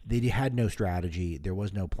 They had no strategy. There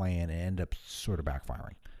was no plan, and it ended up sort of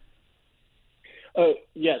backfiring.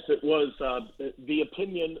 Yes, it was. The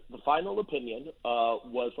opinion, the final opinion,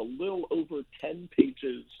 was a little over 10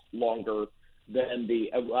 pages longer than the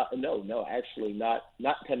actually not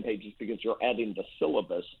 10 pages, because you're adding the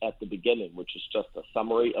syllabus at the beginning, which is just a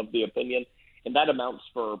summary of the opinion. And that amounts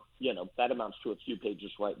to a few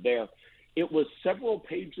pages right there. It was several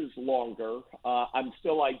pages longer. I'm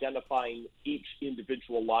still identifying each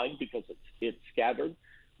individual line because it's scattered.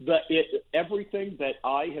 Everything that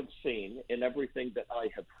I have seen and everything that I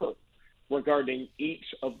have heard regarding each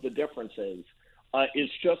of the differences is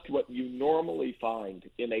just what you normally find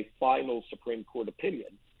in a final Supreme Court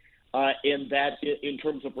opinion, and that in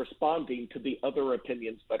terms of responding to the other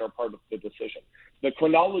opinions that are part of the decision. The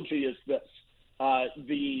chronology is this.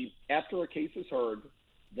 After a case is heard,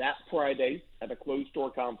 that Friday at a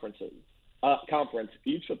closed-door conference,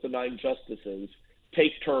 each of the 9 justices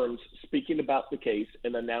take turns speaking about the case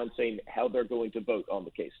and announcing how they're going to vote on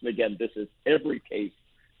the case. And again, this is every case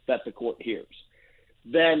that the court hears.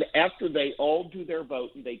 Then after they all do their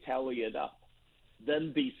vote and they tally it up,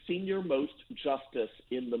 then the senior-most justice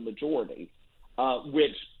in the majority,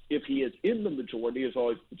 which if he is in the majority is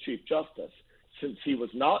always the Chief Justice. Since he was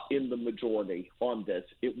not in the majority on this,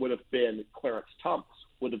 it would have been Clarence Thomas.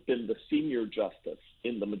 would have been the senior justice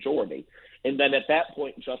in the majority. And then at that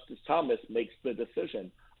point, Justice Thomas makes the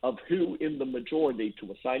decision of who in the majority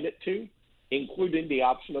to assign it to, including the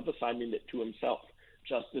option of assigning it to himself.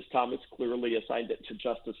 Justice Thomas clearly assigned it to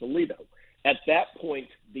Justice Alito. At that point,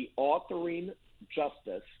 the authoring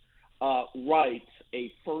justice writes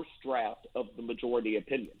a first draft of the majority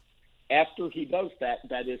opinion. After he does that,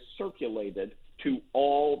 that is circulated to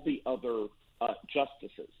all the other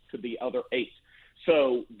justices, to the other 8.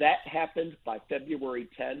 So that happened by February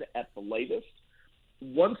 10 at the latest.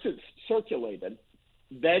 Once it's circulated,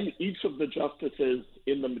 then each of the justices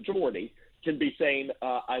in the majority can be saying,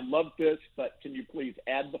 I love this, but can you please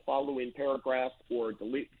add the following paragraph or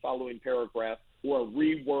delete the following paragraph or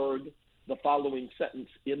reword the following sentence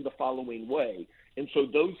in the following way. And so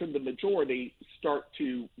those in the majority start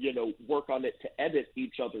to, work on it to edit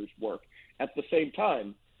each other's work. At the same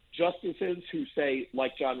time, justices who say,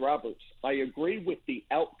 like John Roberts, I agree with the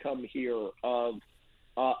outcome here of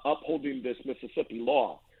upholding this Mississippi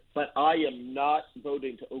law, but I am not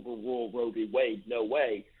voting to overrule Roe v. Wade, no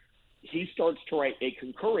way. He starts to write a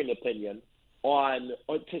concurring opinion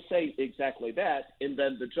to say exactly that, and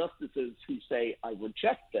then the justices who say, I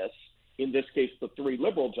reject this, in this case the 3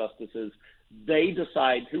 liberal justices, they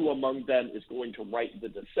decide who among them is going to write the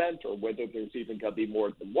dissent or whether there's even going to be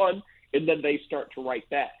more than one, and then they start to write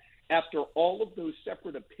that. After all of those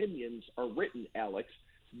separate opinions are written, Alex,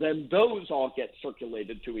 then those all get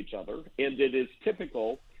circulated to each other, and it is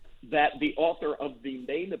typical that the author of the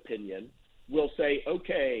main opinion will say,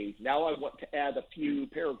 okay, now I want to add a few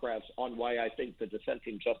paragraphs on why I think the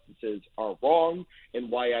dissenting justices are wrong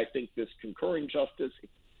and why I think this concurring justice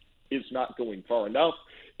is not going far enough.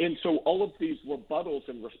 And so all of these rebuttals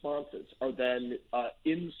and responses are then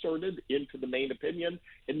inserted into the main opinion,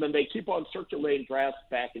 and then they keep on circulating drafts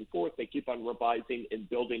back and forth. They keep on revising and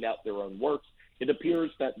building out their own works. It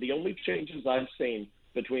appears that the only changes I've seen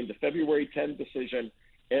between the February 10 decision,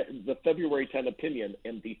 the February 10 opinion,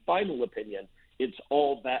 and the final opinion, it's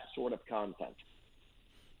all that sort of content.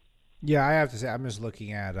 Yeah, I have to say, I'm just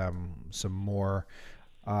looking at some more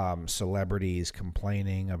celebrities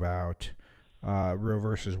complaining about Roe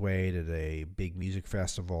versus Wade at a big music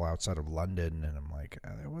festival outside of London, and I'm like,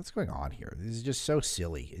 what's going on here? This is just so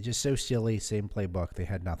silly. It's just so silly. Same playbook. They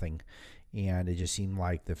had nothing, and it just seemed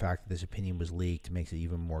like the fact that this opinion was leaked makes it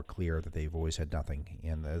even more clear that they've always had nothing,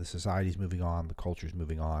 and the society's moving on, the culture's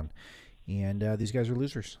moving on, and these guys are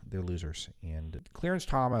losers. They're losers. And Clarence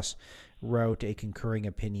Thomas wrote a concurring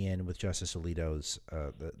opinion with Justice Alito's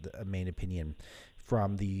the main opinion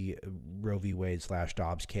from the Roe v. Wade /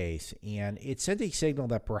 Dobbs case, and it sent a signal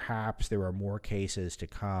that perhaps there are more cases to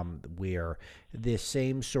come where this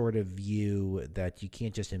same sort of view that you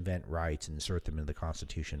can't just invent rights and insert them into the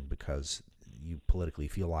Constitution because you politically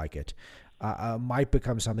feel like it might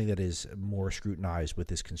become something that is more scrutinized with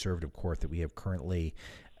this conservative court that we have currently.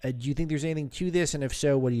 Do you think there's anything to this, and if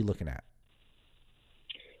so, what are you looking at?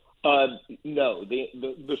 No.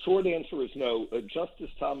 The short answer is no.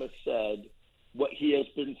 Justice Thomas said what he has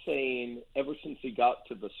been saying ever since he got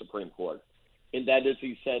to the Supreme Court, and that is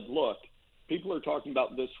he said, look, people are talking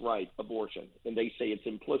about this right, abortion, and they say it's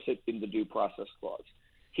implicit in the Due Process Clause.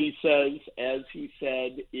 He says, as he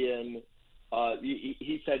said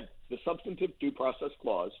he said the substantive Due Process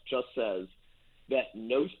Clause just says that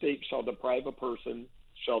no state shall deprive a person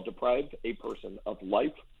of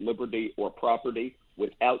life, liberty, or property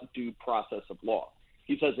without due process of law.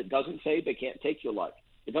 He says it doesn't say they can't take your life.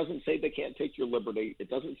 It doesn't say they can't take your liberty. It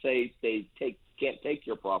doesn't say they can't take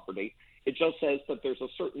your property. It just says that there's a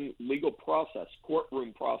certain legal process,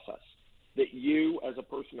 courtroom process, that you as a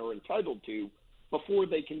person are entitled to before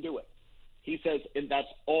they can do it. He says, and that's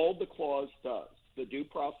all the clause does. The Due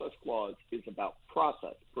Process Clause is about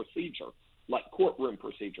process, procedure, like courtroom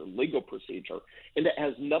procedure, legal procedure, and it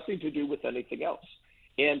has nothing to do with anything else.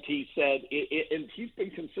 And he said, and he's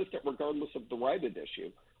been consistent regardless of the right at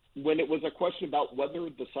issue. When it was a question about whether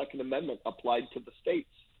the Second Amendment applied to the states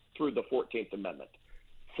through the 14th Amendment,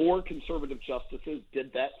 4 conservative justices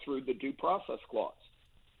did that through the Due Process Clause.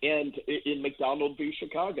 And in McDonald v.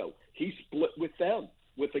 Chicago, he split with them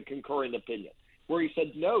with a concurring opinion, where he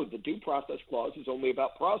said, no, the Due Process Clause is only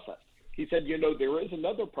about process. He said, there is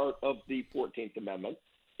another part of the 14th Amendment.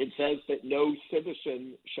 It says that no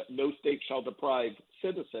state shall deprive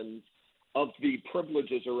citizens of the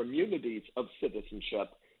privileges or immunities of citizenship.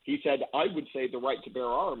 He said, I would say the right to bear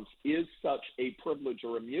arms is such a privilege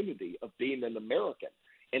or immunity of being an American.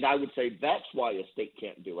 And I would say that's why a state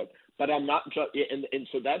can't do it. But I'm not, and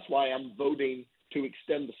so that's why I'm voting to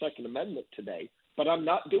extend the Second Amendment today. But I'm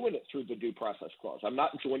not doing it through the Due Process Clause. I'm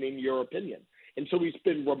not joining your opinion. And so he's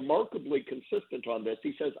been remarkably consistent on this.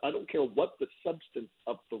 He says, I don't care what the substance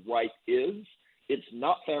of the right is, it's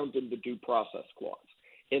not found in the due process clause.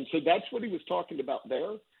 And so that's what he was talking about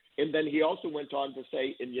there. And then he also went on to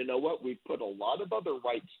say, and you know what, we've put a lot of other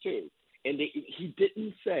rights too. And he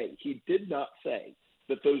did not say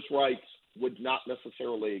that those rights would not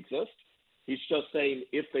necessarily exist. He's just saying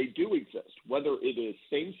if they do exist, whether it is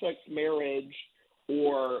same-sex marriage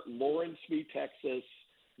or Lawrence v. Texas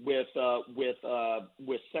with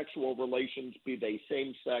sexual relations, be they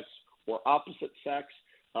same-sex or opposite sex.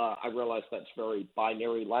 I realize that's very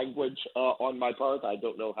binary language on my part. I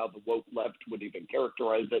don't know how the woke left would even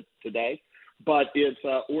characterize it today. But it's,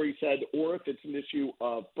 or he said, or if it's an issue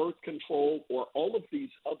of birth control or all of these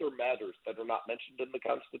other matters that are not mentioned in the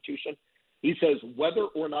Constitution, he says whether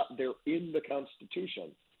or not they're in the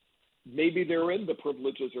Constitution, maybe they're in the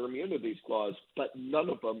Privileges or Immunities Clause, but none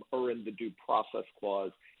of them are in the Due Process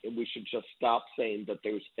Clause, and we should just stop saying that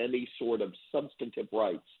there's any sort of substantive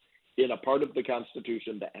rights in a part of the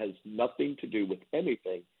Constitution that has nothing to do with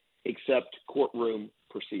anything except courtroom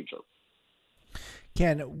procedure.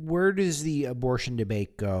 Ken, where does the abortion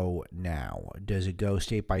debate go now? Does it go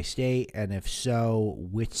state by state? And if so,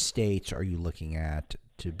 which states are you looking at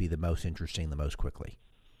to be the most interesting the most quickly?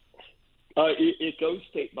 It goes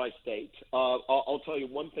state by state. I'll tell you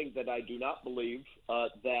one thing that I do not believe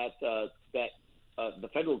that the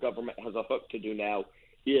federal government has a hook to do now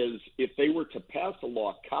is if they were to pass a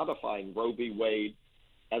law codifying Roe v. Wade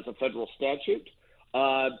as a federal statute,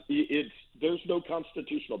 there's no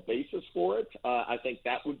constitutional basis for it. I think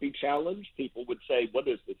that would be challenged. People would say, what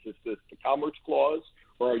is this? Is this the Commerce Clause,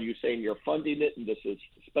 or are you saying you're funding it and this is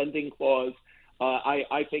the Spending Clause?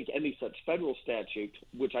 I think any such federal statute,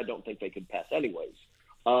 which I don't think they could pass anyways,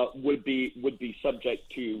 would be subject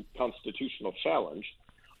to constitutional challenge.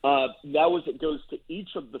 Now, as it goes to each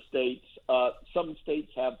of the states, some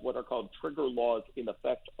states have what are called trigger laws in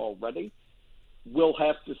effect already. We'll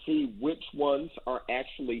have to see which ones are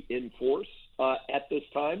actually in force at this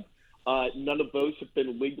time. None of those have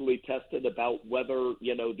been legally tested about whether,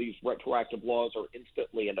 these retroactive laws are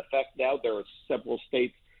instantly in effect now. There are several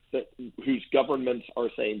states whose governments are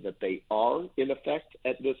saying that they are in effect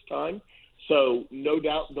at this time. So no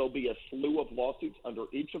doubt there'll be a slew of lawsuits under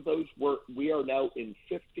each of those. We are now in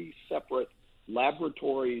 50 separate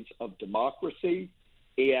laboratories of democracy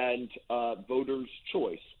and voters'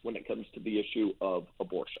 choice when it comes to the issue of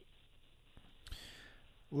abortion.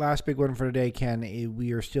 Last big one for today, Ken.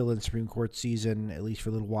 We are still in Supreme Court season, at least for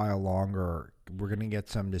a little while longer. We're going to get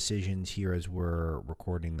some decisions here as we're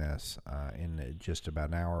recording this in just about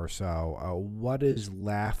an hour or so. What is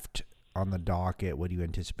left on the docket? What do you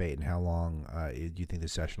anticipate, and how long do you think the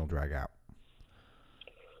session will drag out?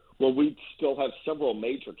 Well, we still have several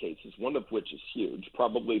major cases, one of which is huge,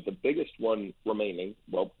 probably the biggest one remaining.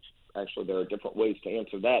 Well, actually, there are different ways to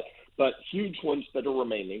answer that, but huge ones that are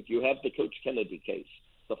remaining. You have the Coach Kennedy case,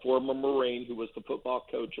 the former Marine who was the football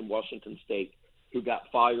coach in Washington State who got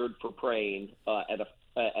fired for praying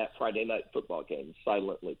at Friday night football games,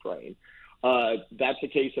 silently praying. That's a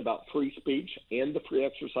case about free speech and the free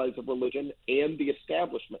exercise of religion and the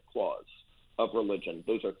Establishment Clause of religion.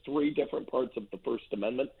 Those are three different parts of the First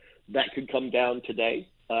Amendment. That could come down today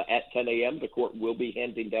at 10 a.m. The court will be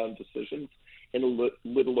handing down decisions in a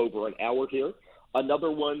little over an hour here.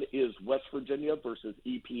 Another one is West Virginia versus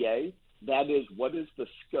EPA. That is, what is the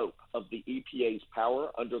scope of the EPA's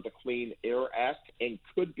power under the Clean Air Act, and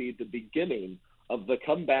could be the beginning of the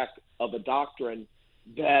comeback of a doctrine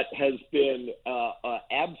that has been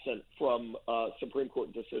absent from Supreme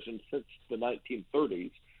Court decisions since the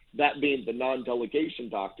 1930s, that being the non-delegation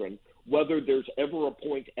doctrine, whether there's ever a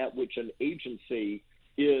point at which an agency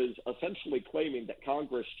is essentially claiming that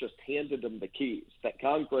Congress just handed them the keys, that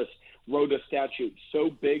Congress wrote a statute so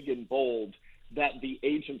big and bold that the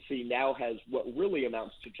agency now has what really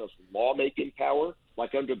amounts to just lawmaking power,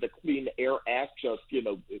 like under the Clean Air Act, just,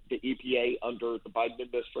 the EPA under the Biden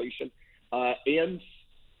administration, and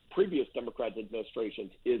previous Democrat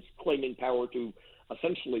administrations is claiming power to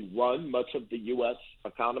essentially run much of the U.S.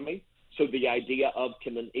 economy. So the idea of,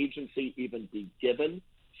 can an agency even be given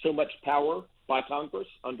so much power by Congress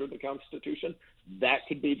under the Constitution, that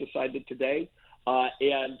could be decided today.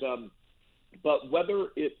 But whether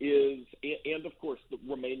it is, and of course, the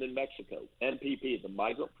Remain in Mexico, MPP, the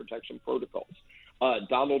Migrant Protection Protocols,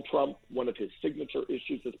 Donald Trump, one of his signature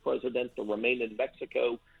issues as president, the Remain in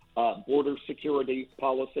Mexico border security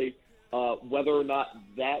policy, whether or not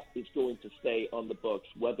that is going to stay on the books,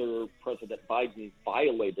 whether President Biden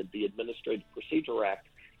violated the Administrative Procedure Act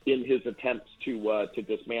in his attempts to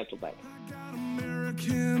dismantle that. I got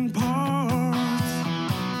American parts.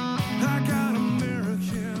 I got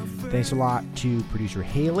Thanks a lot to producer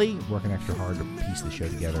Haley, working extra hard to piece the show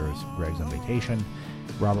together as Greg's on vacation.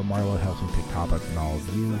 Robert Marlowe helps me pick topics, and all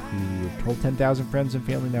of you who have told 10,000 friends and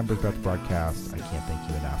family members about the broadcast. I can't thank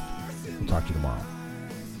you enough. We'll talk to you tomorrow.